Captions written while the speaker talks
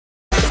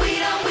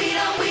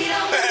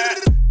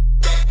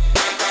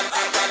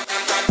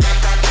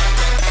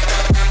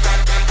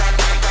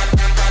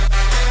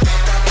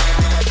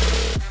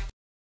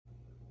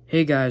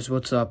Hey guys,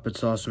 what's up?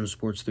 It's Awesome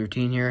Sports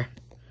 13 here.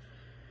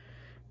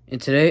 And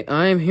today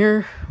I am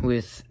here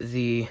with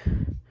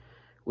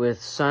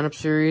sign up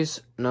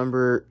series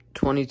number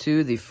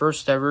 22, the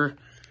first ever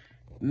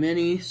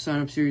mini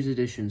sign up series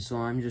edition. So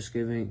I'm just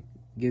giving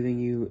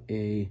you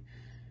a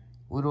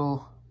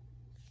little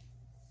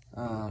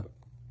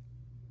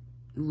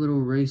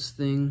race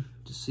thing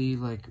to see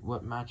like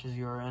what matches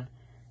you're in.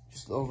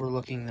 Just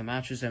overlooking the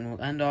matches, and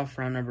we'll end off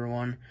round number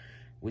 1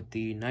 with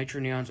the Nitro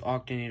Neons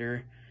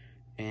Octanator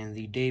and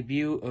the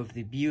debut of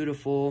the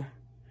beautiful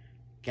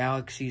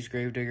Galaxy's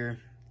Gravedigger.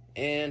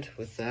 And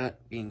with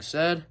that being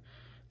said,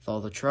 with all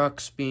the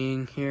trucks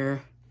being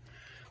here,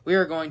 we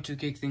are going to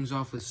kick things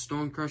off with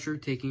Stonecrusher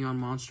taking on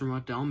Monster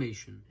Mutt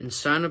Dalmatian. And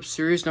sign-up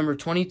series number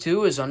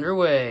 22 is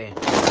underway.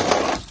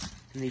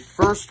 And the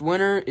first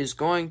winner is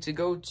going to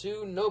go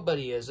to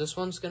nobody, as this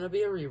one's going to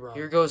be a rerun.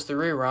 Here goes the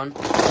rerun.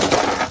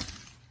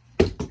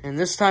 And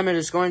this time it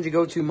is going to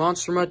go to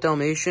Monster Mutt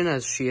Dalmatian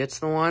as she hits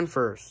the line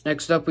first.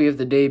 Next up, we have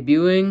the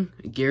debuting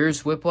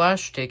Gears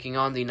Whiplash taking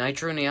on the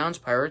Nitro Neons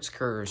Pirates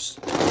Curse.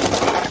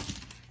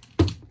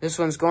 This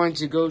one's going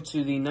to go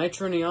to the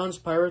Nitro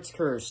Neons Pirates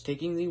Curse,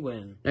 taking the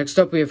win. Next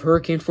up, we have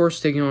Hurricane Force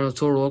taking on El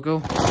Toro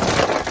Loco.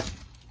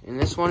 And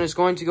this one is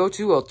going to go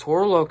to El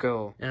Toro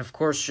Loco. And of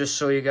course, just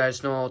so you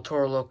guys know, El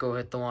Toro Loco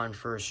hit the line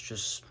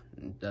first.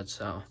 That's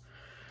how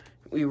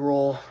we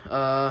roll.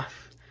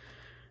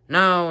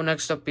 Now,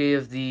 next up, we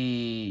have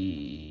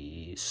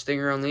the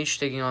Stinger Unleashed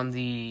taking on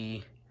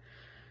the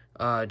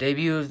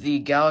debut of the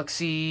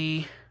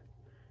Galaxy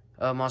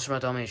Monster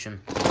Mutt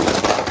Dalmatian.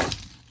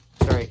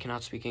 Sorry, I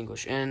cannot speak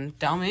English. And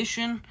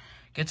Dalmatian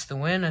gets the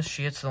win as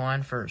she hits the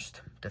line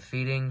first,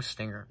 defeating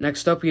Stinger.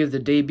 Next up, we have the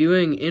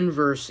debuting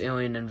Inverse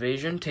Alien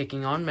Invasion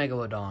taking on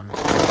Megalodon.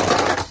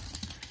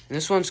 And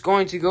this one's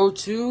going to go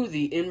to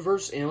the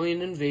Inverse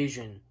Alien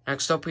Invasion.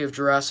 Next up, we have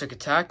Jurassic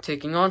Attack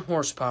taking on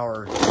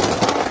Horsepower.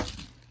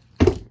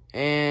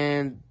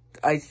 And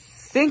I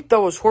think that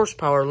was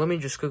Horsepower. Let me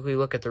just quickly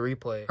look at the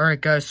replay. Alright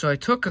guys, so I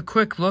took a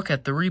quick look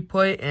at the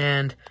replay,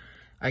 and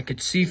I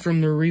could see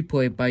from the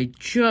replay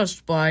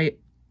by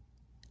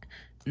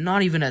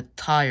not even a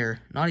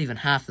tire, not even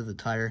half of the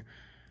tire,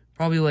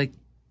 probably like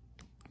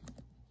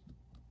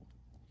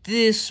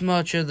this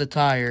much of the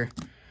tire,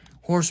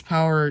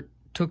 Horsepower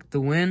took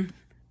the win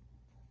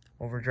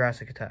over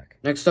Jurassic Attack.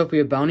 Next up, we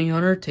have Bounty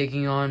Hunter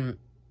taking on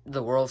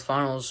the World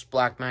Finals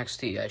Black Max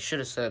T. I should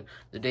have said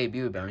the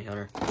debut of Bounty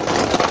Hunter.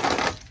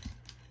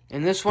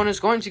 And this one is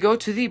going to go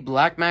to the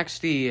Black Max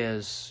T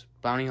as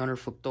Bounty Hunter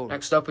flipped over.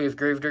 Next up, we have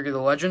Gravedigger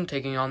the Legend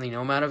taking on the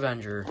Nomad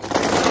Avenger.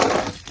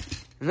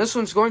 And this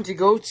one's going to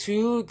go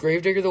to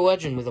Gravedigger the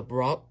Legend with a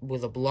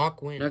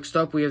block win. Next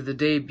up, we have the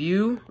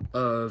debut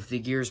of the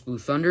Gears Blue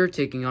Thunder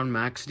taking on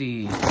Max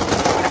D.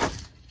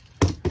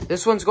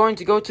 This one's going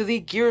to go to the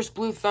Gears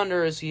Blue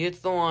Thunder as he hits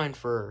the line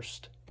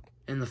first.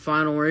 And the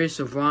final race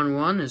of round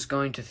 1 is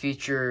going to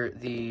feature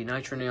the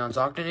Nitro Neons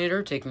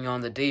Octanator taking on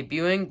the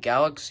debuting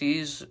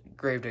Galaxy's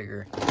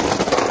Gravedigger.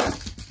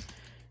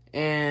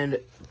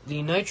 And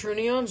the Nitro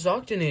Neons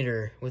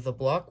Octanator with a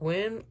block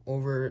win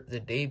over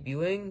the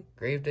debuting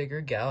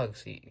Gravedigger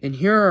Galaxy. And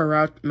here are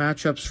our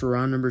matchups for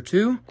round number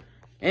 2.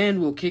 And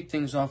we'll kick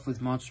things off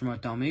with Monster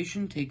Mutt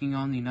Dalmatian taking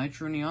on the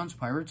Nitro Neons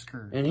Pirates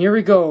Curse. And here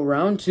we go.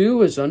 Round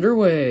 2 is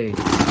underway.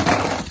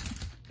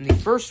 And the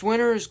first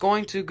winner is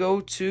going to go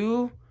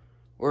to...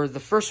 the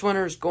first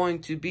winner is going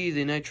to be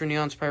the Nitro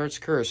Neons Pirates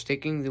Curse,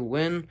 taking the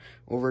win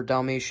over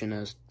Dalmatian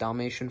as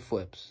Dalmatian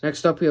flips.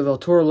 Next up, we have El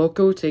Toro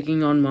Loco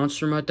taking on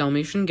Monster Mutt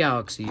Dalmatian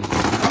Galaxy.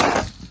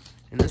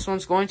 And this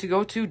one's going to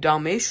go to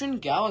Dalmatian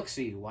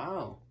Galaxy.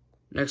 Wow.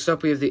 Next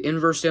up, we have the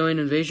Inverse Alien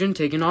Invasion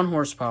taking on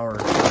Horsepower.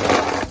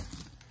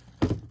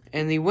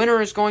 And the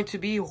winner is going to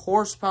be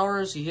Horsepower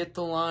as he hit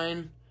the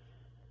line.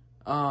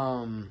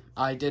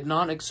 I did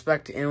not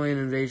expect Alien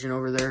Invasion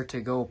over there to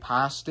go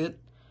past it.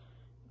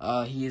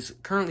 He is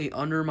currently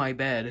under my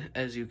bed,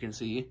 as you can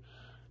see,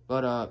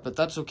 but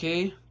that's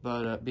okay.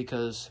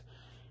 Because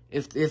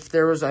if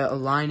there was a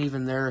line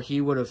even there,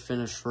 he would have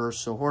finished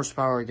first. So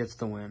Horsepower gets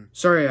the win.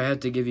 Sorry, I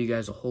had to give you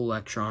guys a whole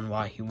lecture on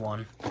why he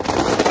won.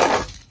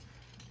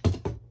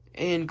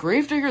 And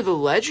Gravedigger the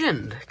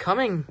Legend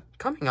coming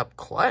up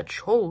clutch.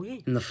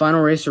 Holy! And the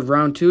final race of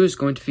round 2 is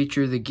going to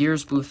feature the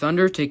Gears Blue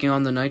Thunder taking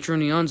on the Nitro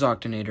Neons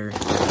Octanator.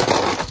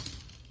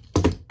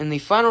 And the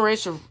final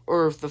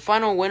the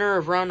final winner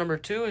of round number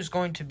 2 is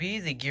going to be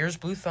the Gears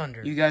Blue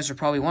Thunder. You guys are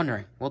probably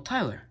wondering, well,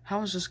 Tyler,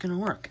 how is this going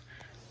to work?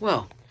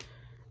 Well,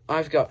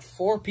 I've got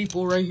 4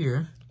 people right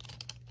here.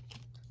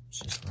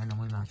 Let's just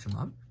randomly match them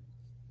up.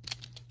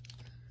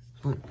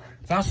 Boom.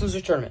 Fast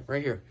Loser Tournament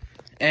right here.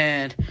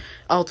 And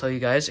I'll tell you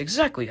guys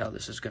exactly how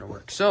this is going to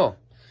work. So,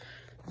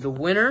 the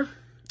winner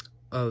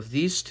of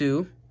these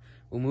 2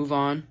 will move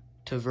on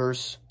to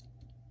verse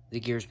the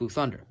Gears Blue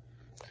Thunder.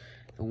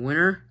 The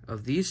winner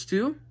of these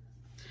 2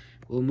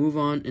 will move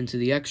on into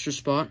the extra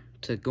spot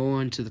to go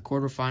into the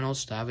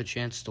quarterfinals to have a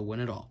chance to win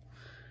it all.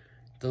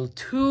 The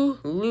 2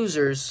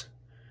 losers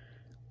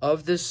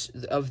of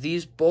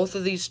both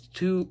of these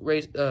 2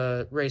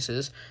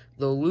 races,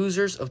 the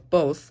losers of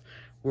both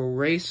will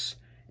race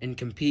and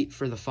compete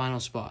for the final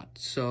spot.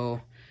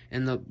 So,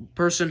 and the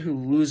person who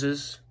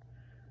loses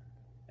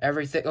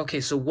everything...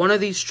 Okay, so one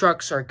of these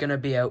trucks are going to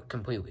be out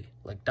completely.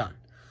 Like, done.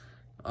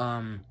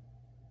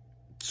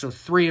 So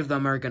three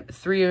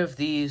of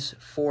these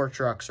 4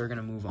 trucks are going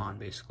to move on,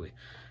 basically.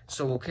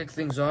 So we'll kick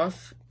things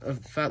off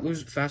of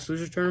the Fast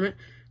Loser Tournament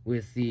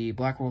with the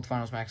Black World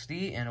Finals Max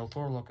D and El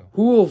Toro Loco,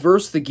 who will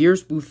verse the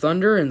Gears Blue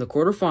Thunder in the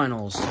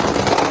quarterfinals.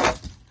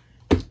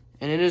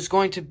 And it is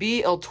going to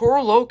be El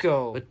Toro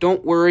Loco. But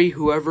don't worry,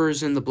 whoever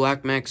is in the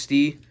Black Max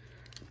D,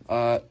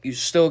 you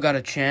still got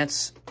a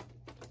chance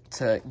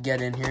to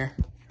get in here.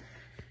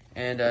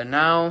 And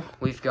now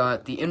we've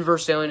got the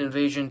Inverse Alien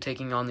Invasion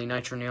taking on the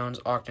Nitro Neon's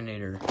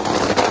Octanator.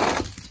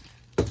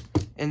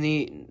 And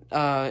the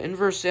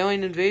Inverse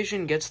Alien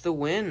Invasion gets the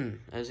win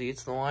as he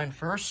hits the line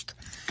first.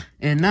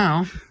 And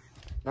now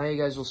you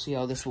guys will see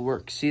how this will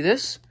work. See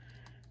this?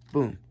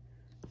 Boom.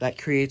 That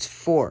creates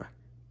 4.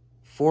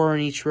 4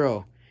 in each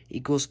row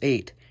equals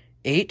 8.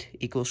 8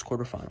 equals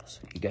quarterfinals.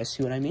 You guys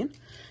see what I mean?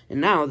 And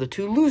now the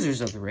 2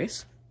 losers of the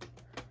race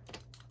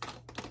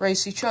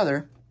each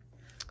other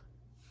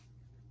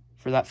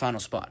for that final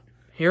spot.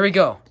 Here we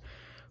go.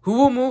 Who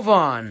will move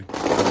on?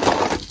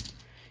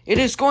 It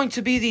is going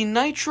to be the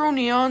Nitro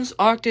Neon's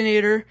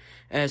Octanator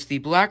as the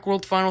Black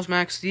World Finals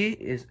Max D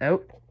is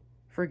out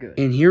for good.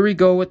 And here we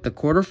go with the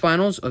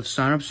quarterfinals of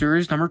Sign-Up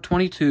Series number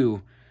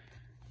 22.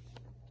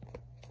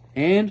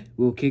 And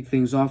we'll kick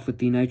things off with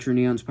the Nitro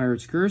Neon's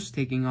Pirate's Curse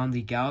taking on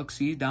the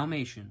Galaxy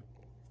Dalmatian.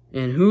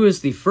 And who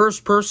is the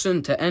first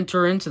person to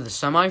enter into the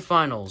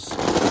semifinals?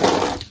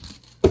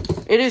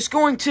 It is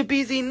going to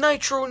be the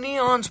Nitro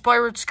Neon's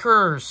Pirate's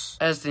Curse,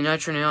 as the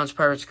Nitro Neon's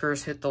Pirate's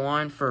Curse hit the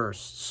line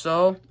first.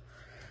 So,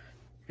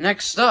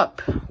 next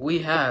up, we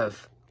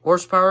have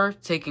Horsepower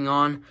taking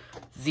on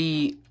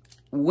the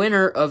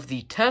winner of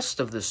the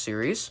test of this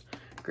series,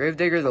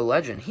 Gravedigger the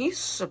Legend.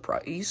 He's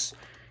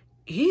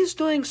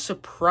doing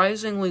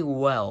surprisingly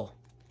well.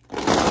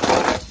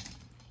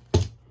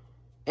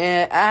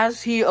 And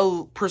as he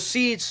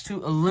proceeds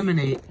to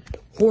eliminate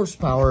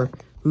Horsepower,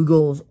 who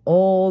goes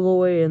all the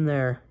way in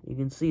there. You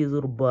can see his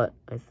little butt,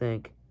 I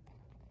think.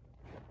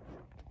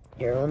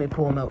 Here, let me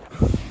pull him out.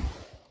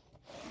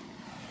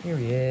 Here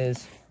he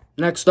is.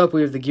 Next up,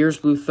 we have the Gears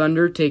Blue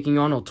Thunder taking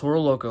on El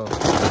Toro Loco.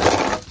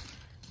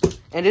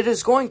 And it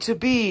is going to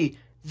be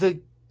the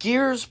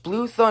Gears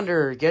Blue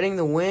Thunder getting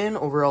the win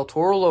over El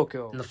Toro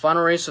Loco. And the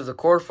final race of the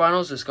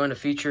quarterfinals is going to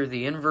feature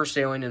the Inverse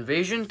Alien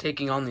Invasion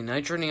taking on the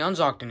Nitro Neon's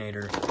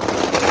Octanator.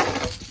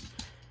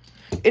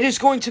 It is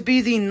going to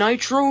be the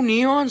Nitro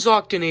Neon's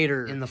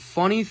Octanator. And the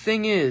funny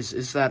thing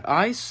is that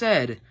I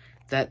said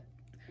that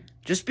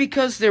just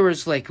because there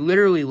was,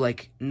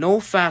 literally, no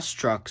fast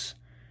trucks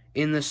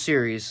in the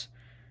series,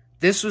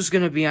 this was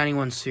going to be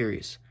anyone's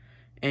series.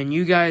 And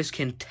you guys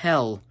can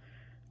tell,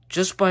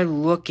 just by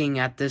looking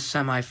at this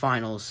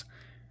semifinals,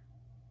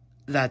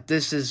 that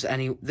this is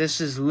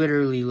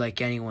literally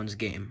like anyone's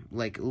game.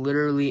 Like,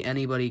 literally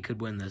anybody could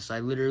win this. I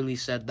literally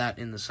said that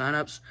in the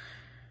signups.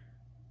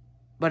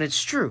 But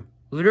it's true.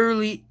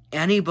 Literally,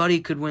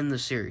 anybody could win the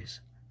series.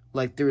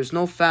 Like, there was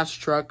no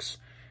fast trucks,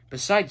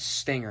 besides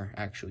Stinger,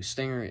 actually.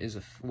 Stinger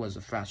was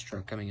a fast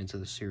truck coming into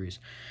the series.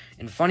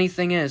 And funny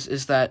thing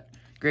is that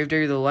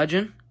Gravedigger the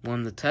Legend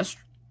won the test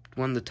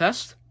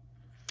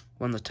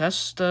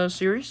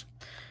series.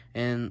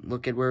 And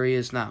look at where he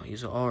is now.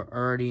 He's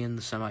already in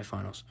the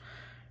semifinals.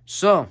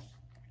 So,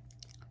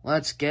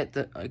 let's get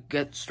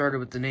started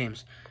with the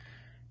names.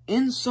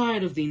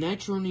 Inside of the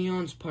Nitro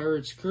Neon's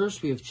Pirate's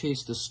Curse, we have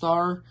Chase the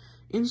Star.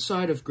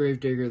 Inside of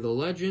Gravedigger the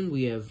Legend,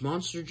 we have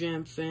Monster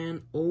Jam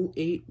Fan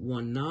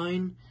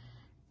 0819.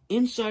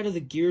 Inside of the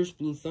Gears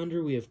Blue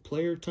Thunder, we have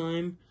Player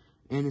Time.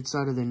 And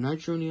inside of the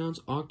Nitro Neon's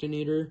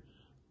Octanator,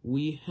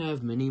 we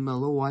have Mini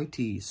Mellow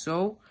YT.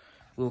 So,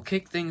 we'll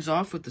kick things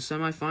off with the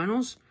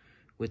semifinals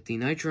with the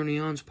Nitro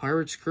Neon's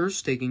Pirate's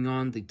Curse taking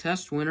on the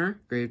test winner,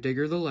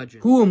 Gravedigger the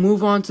Legend. Who will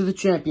move on to the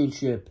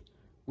championship?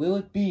 Will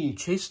it be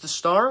Chase the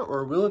Star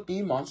or will it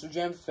be Monster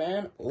Jam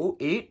Fan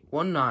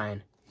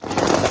 0819?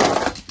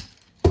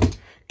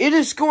 It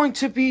is going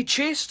to be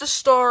Chase the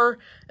Star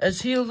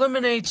as he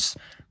eliminates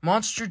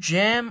Monster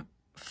Jam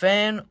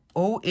Fan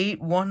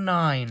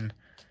 0819.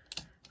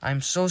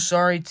 I'm so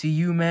sorry to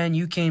you, man.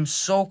 You came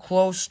so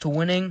close to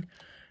winning,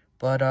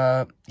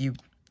 but you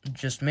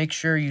just make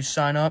sure you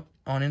sign up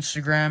on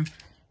Instagram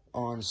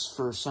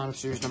for sign-up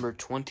series number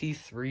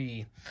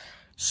 23.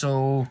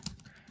 So,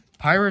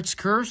 Pirate's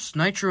Curse,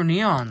 Nitro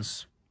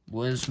Neons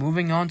was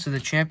moving on to the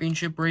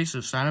championship race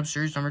of sign-up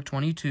series number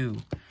 22.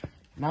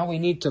 Now we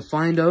need to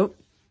find out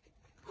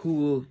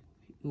who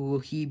will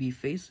he be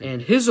facing.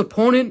 And his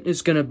opponent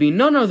is going to be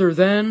none other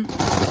than...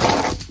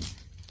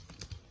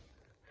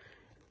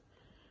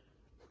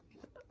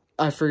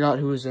 I forgot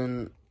who was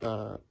in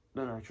the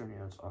Nitro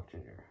Neon's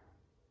Octanator.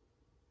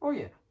 Oh,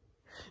 yeah.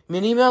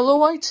 Mini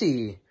Mellow YT.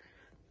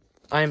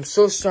 I am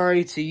so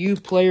sorry to you,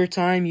 Player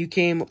Time. You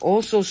came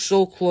also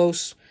so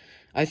close.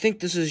 I think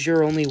this is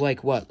your only,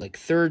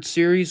 third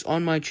series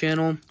on my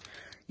channel.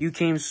 You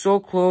came so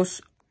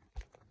close.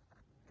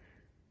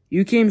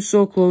 You came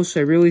so close.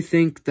 I really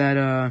think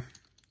that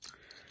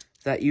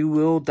that you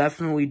will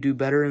definitely do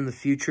better in the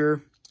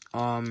future.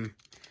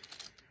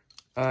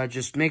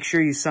 Just make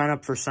sure you sign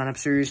up for sign-up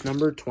series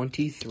number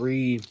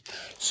 23.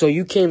 So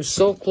you came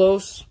so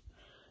close,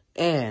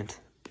 and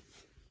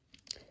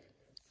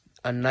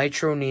a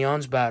Nitro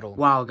Neons battle.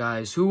 Wow,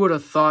 guys, who would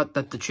have thought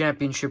that the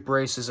championship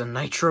race is a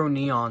Nitro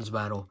Neons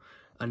battle?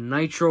 A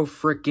Nitro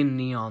frickin'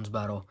 Neons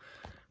battle.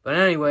 But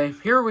anyway,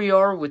 here we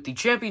are with the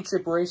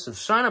championship race of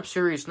sign-up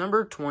series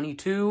number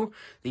 22,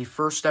 the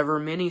first ever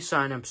mini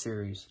sign-up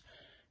series.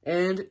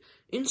 And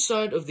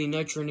inside of the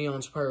Nitro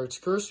Neons Pirates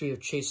Curse, we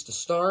have Chase the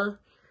Star.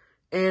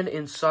 And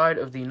inside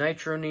of the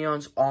Nitro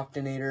Neons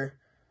Octanator,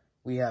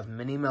 we have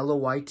Mini Mellow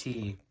YT.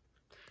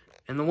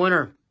 And the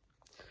winner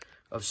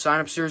of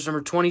sign-up series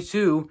number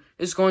 22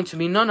 is going to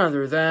be none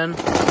other than...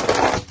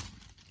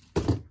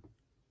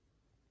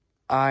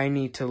 I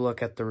need to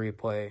look at the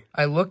replay.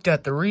 I looked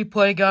at the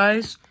replay,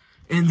 guys,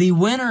 and the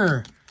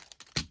winner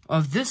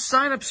of this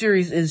sign-up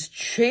series is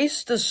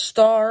Chase the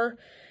Star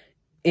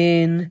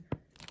in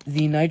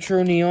the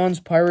Nitro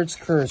Neons Pirates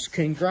Curse.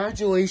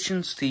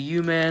 Congratulations to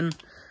you, man.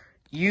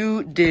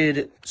 You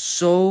did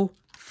so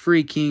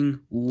freaking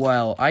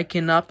well. I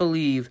cannot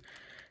believe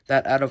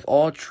that out of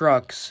all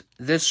trucks,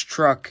 this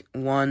truck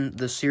won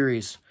the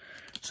series.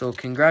 So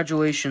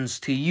congratulations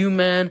to you,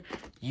 man.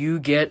 You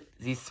get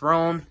the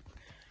throne.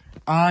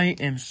 I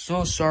am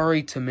so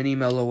sorry to Mini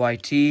Mellow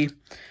YT.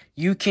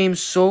 You came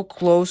so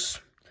close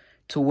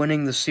to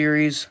winning the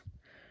series,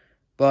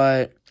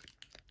 but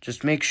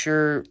just make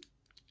sure,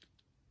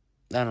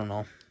 I don't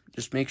know,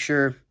 just make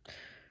sure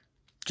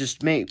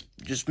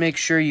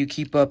you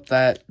keep up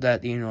that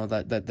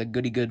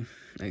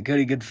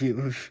goody good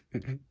feeling.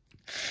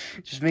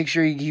 Just make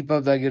sure you keep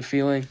up that good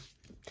feeling.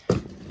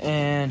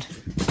 And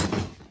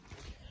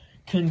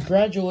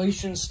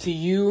congratulations to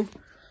you.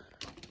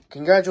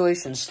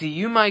 Congratulations to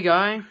you, my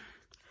guy.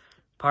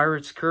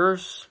 Pirates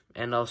Curse.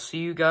 And I'll see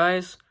you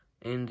guys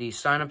in the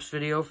sign-ups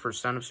video for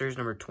sign-up series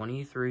number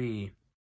 23.